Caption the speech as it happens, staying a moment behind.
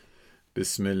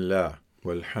Bismillah,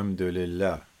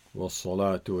 walhamdulillah,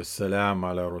 wassalatu wassalam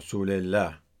ala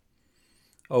rasulillah.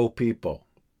 O people,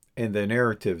 in the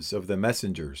narratives of the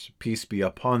messengers, peace be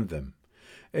upon them,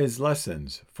 is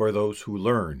lessons for those who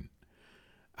learn,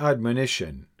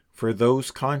 admonition for those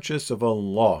conscious of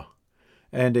Allah,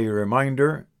 and a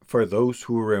reminder for those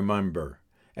who remember,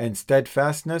 and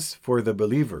steadfastness for the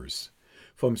believers.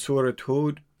 From Surah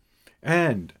Hud,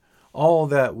 and all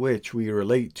that which we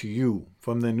relate to you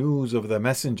from the news of the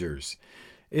messengers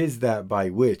is that by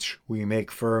which we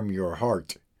make firm your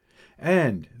heart.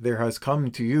 And there has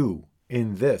come to you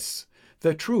in this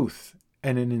the truth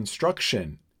and an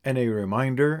instruction and a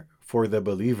reminder for the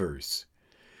believers.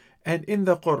 And in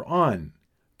the Quran,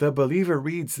 the believer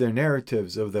reads the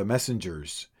narratives of the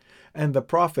messengers, and the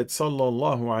Prophet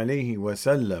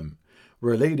ﷺ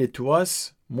related to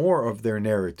us more of their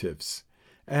narratives.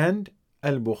 And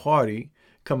Al-Bukhari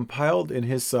compiled in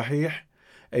his Sahih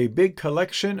a big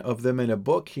collection of them in a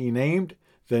book he named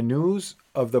The News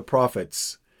of the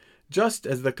Prophets, just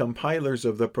as the compilers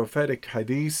of the prophetic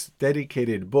hadith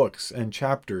dedicated books and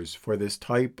chapters for this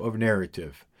type of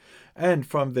narrative. And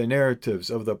from the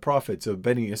narratives of the prophets of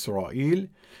Bani Israel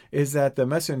is that the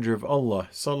Messenger of Allah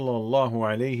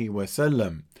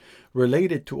ﷺ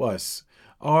related to us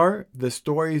are the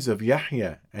stories of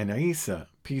Yahya and Isa,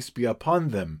 peace be upon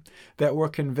them, that were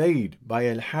conveyed by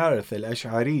Al-Harith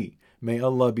al-Ash'ari, may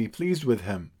Allah be pleased with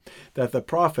him, that the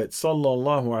Prophet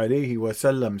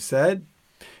ﷺ said,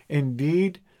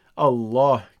 "Indeed,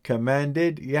 Allah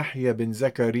commanded Yahya bin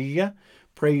Zakaria,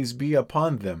 praise be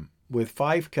upon them, with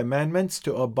 5 commandments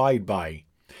to abide by,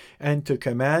 and to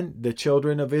command the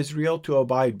children of Israel to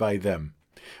abide by them.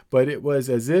 But it was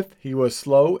as if he was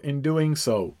slow in doing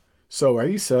so. So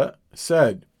Isa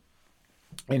said,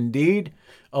 Indeed,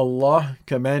 Allah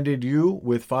commanded you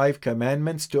with 5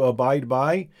 commandments to abide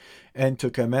by, and to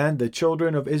command the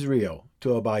children of Israel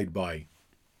to abide by.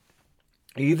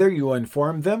 Either you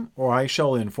inform them, or I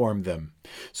shall inform them."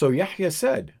 So Yahya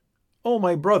said, "O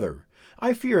my brother,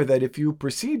 I fear that if you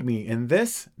precede me in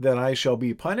this, that I shall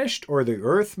be punished, or the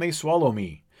earth may swallow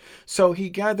me." So he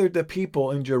gathered the people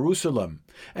in Jerusalem,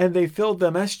 and they filled the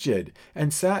masjid,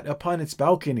 and sat upon its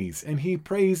balconies, and he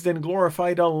praised and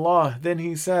glorified Allah. Then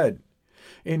he said,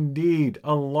 "Indeed,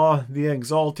 Allah the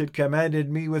Exalted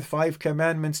commanded me with 5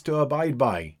 commandments to abide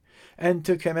by, and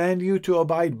to command you to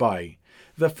abide by.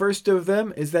 The first of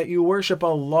them is that you worship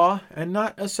Allah and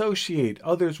not associate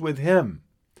others with Him.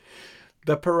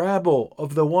 The parable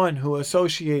of the one who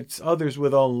associates others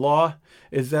with Allah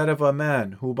is that of a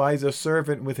man who buys a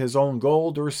servant with his own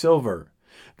gold or silver.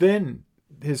 Then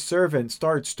his servant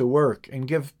starts to work and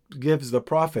gives the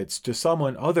profits to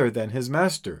someone other than his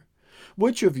master.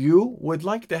 Which of you would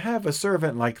like to have a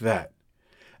servant like that?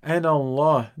 And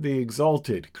Allah the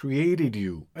Exalted created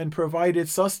you and provided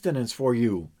sustenance for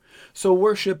you. So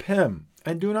worship Him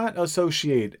and do not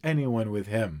associate anyone with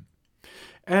Him.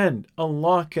 And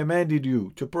Allah commanded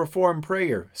you to perform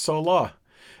prayer, salah.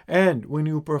 And when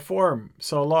you perform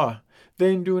salah,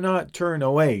 then do not turn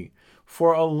away,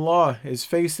 for Allah is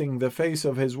facing the face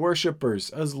of His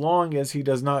worshippers as long as He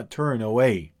does not turn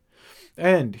away.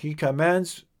 And He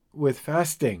commands with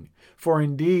fasting, for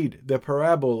indeed the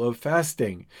parable of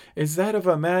fasting is that of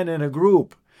a man in a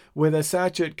group with a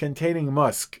sachet containing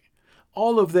musk.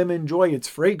 All of them enjoy its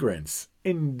fragrance.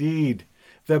 Indeed,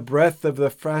 the breath of the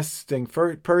fasting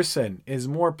person is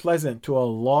more pleasant to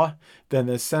Allah than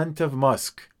the scent of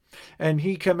musk. And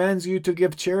He commands you to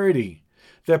give charity.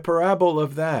 The parable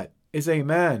of that is a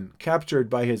man captured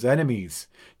by his enemies,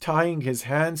 tying his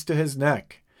hands to his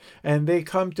neck, and they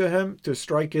come to him to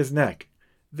strike his neck.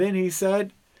 Then he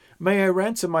said, "May I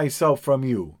ransom myself from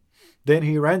you?" Then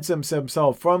he ransoms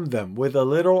himself from them with a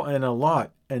little and a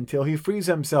lot until he frees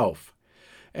himself.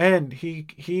 And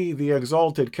he the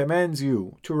Exalted commands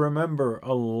you to remember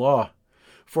Allah.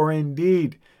 For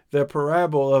indeed, the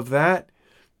parable of that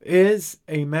is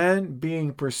a man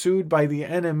being pursued by the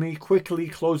enemy, quickly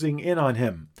closing in on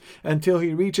him, until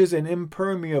he reaches an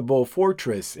impermeable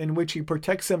fortress in which he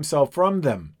protects himself from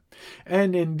them.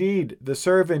 And indeed, the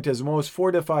servant is most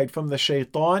fortified from the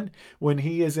shaitan when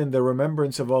he is in the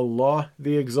remembrance of Allah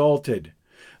the Exalted.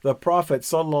 The Prophet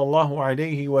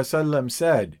ﷺ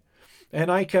said, "And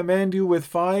I command you with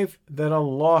 5 that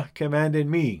Allah commanded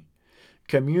me: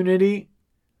 community,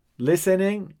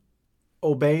 listening,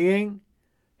 obeying,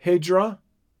 hijrah,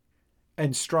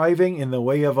 and striving in the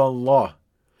way of Allah.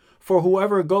 For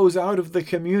whoever goes out of the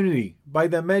community by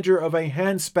the measure of a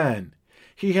handspan,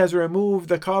 he has removed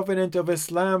the covenant of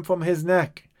Islam from his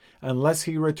neck, unless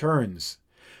he returns.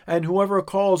 And whoever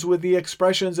calls with the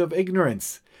expressions of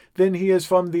ignorance, then he is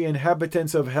from the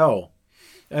inhabitants of hell.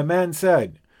 A man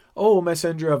said, O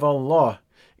Messenger of Allah,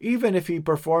 even if he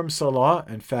performs salah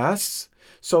and fasts?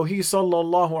 So he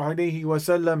sallallahu alaihi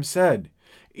wasallam said,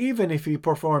 even if he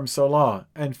performs salah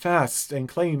and fasts and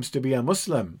claims to be a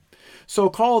Muslim. So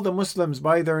call the Muslims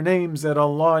by their names that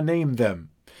Allah named them.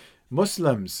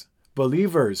 Muslims,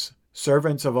 believers,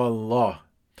 servants of Allah.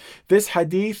 This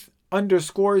hadith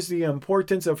underscores the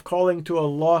importance of calling to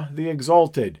Allah the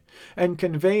Exalted and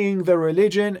conveying the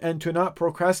religion and to not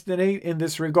procrastinate in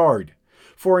this regard.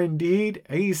 For indeed,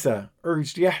 Isa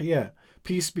urged Yahya,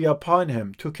 peace be upon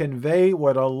him, to convey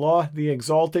what Allah the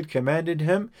Exalted commanded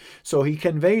him, so he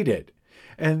conveyed it.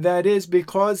 And that is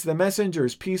because the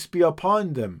messengers, peace be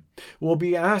upon them, will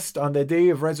be asked on the day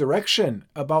of resurrection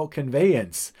about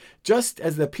conveyance, just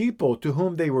as the people to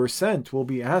whom they were sent will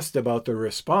be asked about their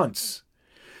response.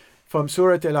 From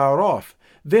Surah Al-A'raf,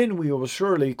 then we will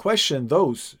surely question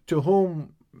those to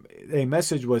whom a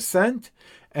message was sent,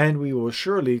 and we will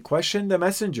surely question the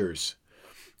messengers.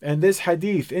 And this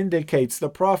hadith indicates the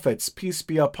prophets, peace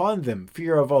be upon them,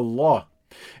 fear of Allah.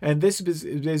 And this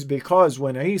is because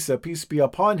when Isa, peace be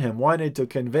upon him, wanted to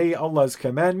convey Allah's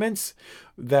commandments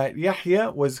that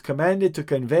Yahya was commanded to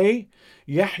convey,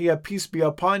 Yahya, peace be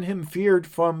upon him, feared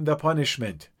from the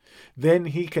punishment. Then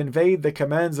he conveyed the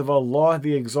commands of Allah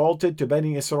the Exalted to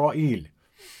Bani Israel.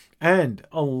 And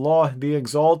Allah the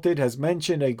Exalted has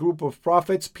mentioned a group of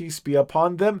prophets, peace be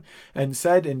upon them, and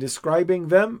said in describing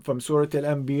them from Surah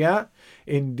Al-Anbiya,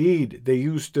 indeed they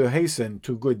used to hasten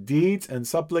to good deeds and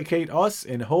supplicate us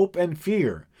in hope and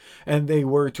fear, and they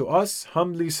were to us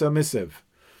humbly submissive.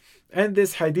 And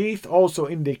this hadith also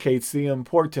indicates the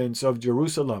importance of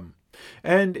Jerusalem.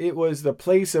 And it was the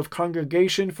place of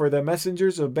congregation for the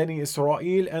messengers of Bani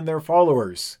Israel and their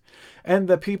followers. And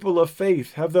the people of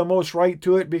faith have the most right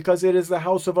to it because it is the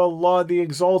house of Allah the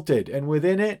Exalted, and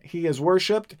within it He is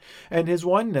worshipped, and His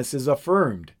oneness is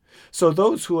affirmed. So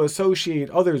those who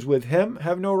associate others with Him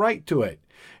have no right to it,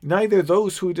 neither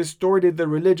those who distorted the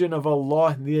religion of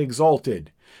Allah the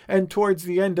Exalted. And towards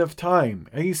the end of time,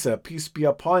 Isa, peace be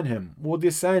upon him, will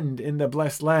descend in the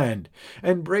blessed land,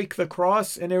 and break the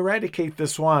cross and eradicate the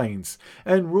swines,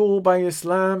 and rule by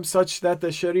Islam such that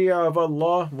the Sharia of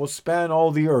Allah will span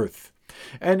all the earth.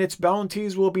 And its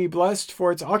bounties will be blessed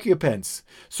for its occupants,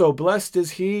 so blessed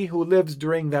is he who lives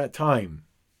during that time.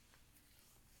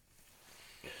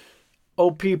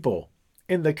 O people,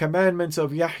 in the commandments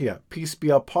of Yahya, peace be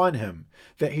upon him,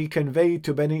 that he conveyed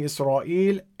to Bani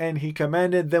Israel and he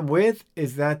commanded them with,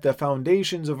 is that the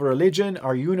foundations of religion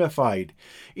are unified,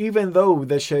 even though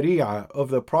the Sharia of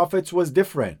the prophets was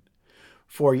different.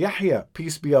 For Yahya,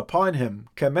 peace be upon him,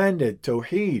 commanded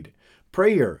Tawheed,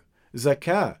 prayer,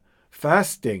 zakah,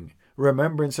 fasting,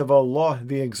 remembrance of Allah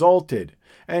the Exalted,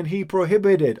 and he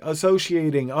prohibited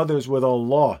associating others with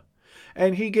Allah.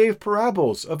 And he gave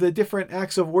parables of the different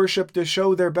acts of worship to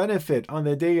show their benefit on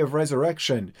the day of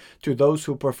resurrection to those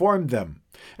who performed them.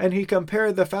 And he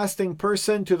compared the fasting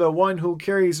person to the one who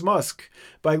carries musk,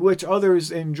 by which others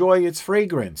enjoy its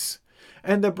fragrance.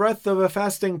 And the breath of a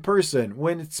fasting person,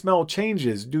 when its smell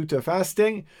changes due to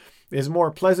fasting, is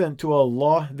more pleasant to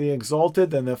Allah the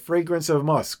Exalted than the fragrance of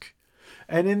musk.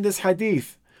 And in this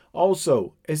hadith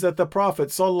also is that the Prophet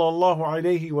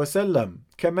ﷺ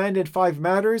commanded 5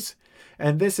 matters,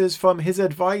 and this is from his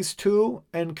advice to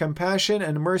and compassion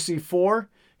and mercy for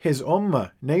his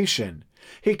ummah, nation.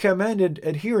 He commanded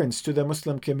adherence to the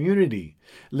Muslim community,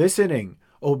 listening,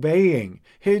 obeying,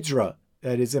 hijrah,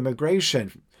 that is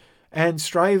immigration, and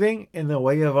striving in the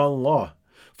way of Allah.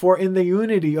 For in the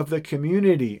unity of the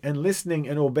community and listening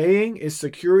and obeying is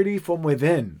security from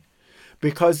within,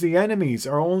 because the enemies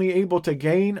are only able to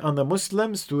gain on the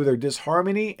Muslims through their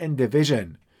disharmony and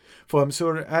division. From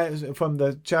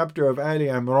the chapter of Ali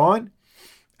Imran,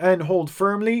 and hold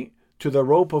firmly to the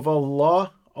rope of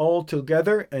Allah all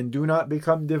together and do not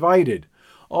become divided.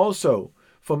 Also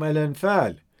from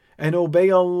Al-Anfal, and obey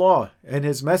Allah and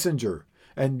His Messenger,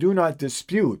 and do not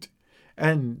dispute,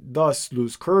 and thus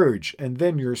lose courage, and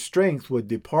then your strength would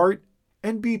depart,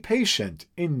 and be patient.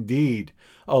 Indeed,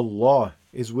 Allah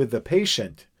is with the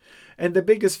patient. And the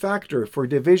biggest factor for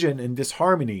division and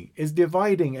disharmony is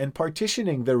dividing and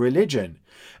partitioning the religion,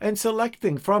 and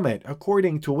selecting from it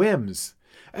according to whims.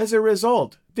 As a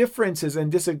result, differences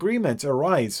and disagreements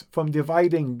arise from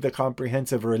dividing the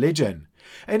comprehensive religion,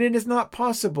 and it is not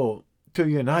possible to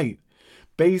unite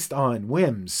based on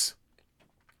whims.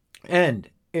 And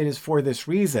it is for this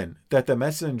reason that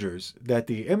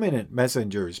the eminent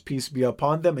messengers, peace be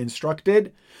upon them,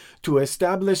 instructed to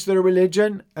establish their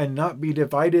religion and not be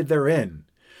divided therein.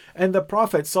 And the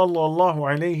Prophet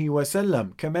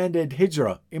ﷺ commanded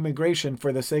hijrah, immigration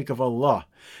for the sake of Allah,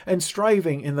 and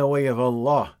striving in the way of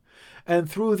Allah. And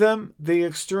through them, the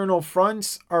external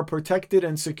fronts are protected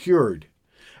and secured.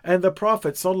 And the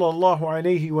Prophet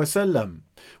ﷺ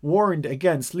warned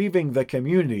against leaving the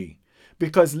community,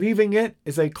 because leaving it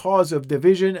is a cause of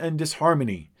division and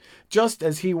disharmony, just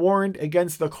as he warned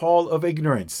against the call of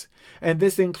ignorance. And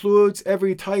this includes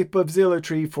every type of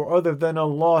zealotry for other than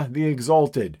Allah the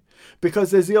Exalted, because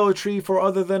the zealotry for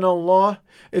other than Allah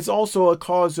is also a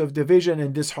cause of division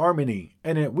and disharmony,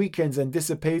 and it weakens and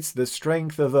dissipates the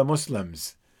strength of the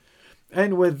Muslims.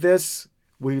 And with this,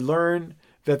 we learn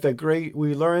that the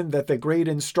great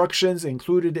instructions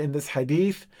included in this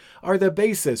hadith are the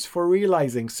basis for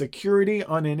realizing security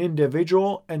on an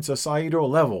individual and societal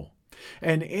level.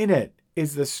 And in it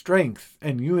is the strength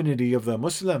and unity of the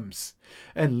Muslims,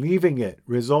 and leaving it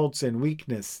results in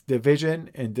weakness, division,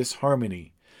 and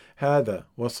disharmony. هذا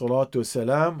والصلاة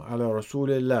والسلام على رسول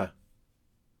الله.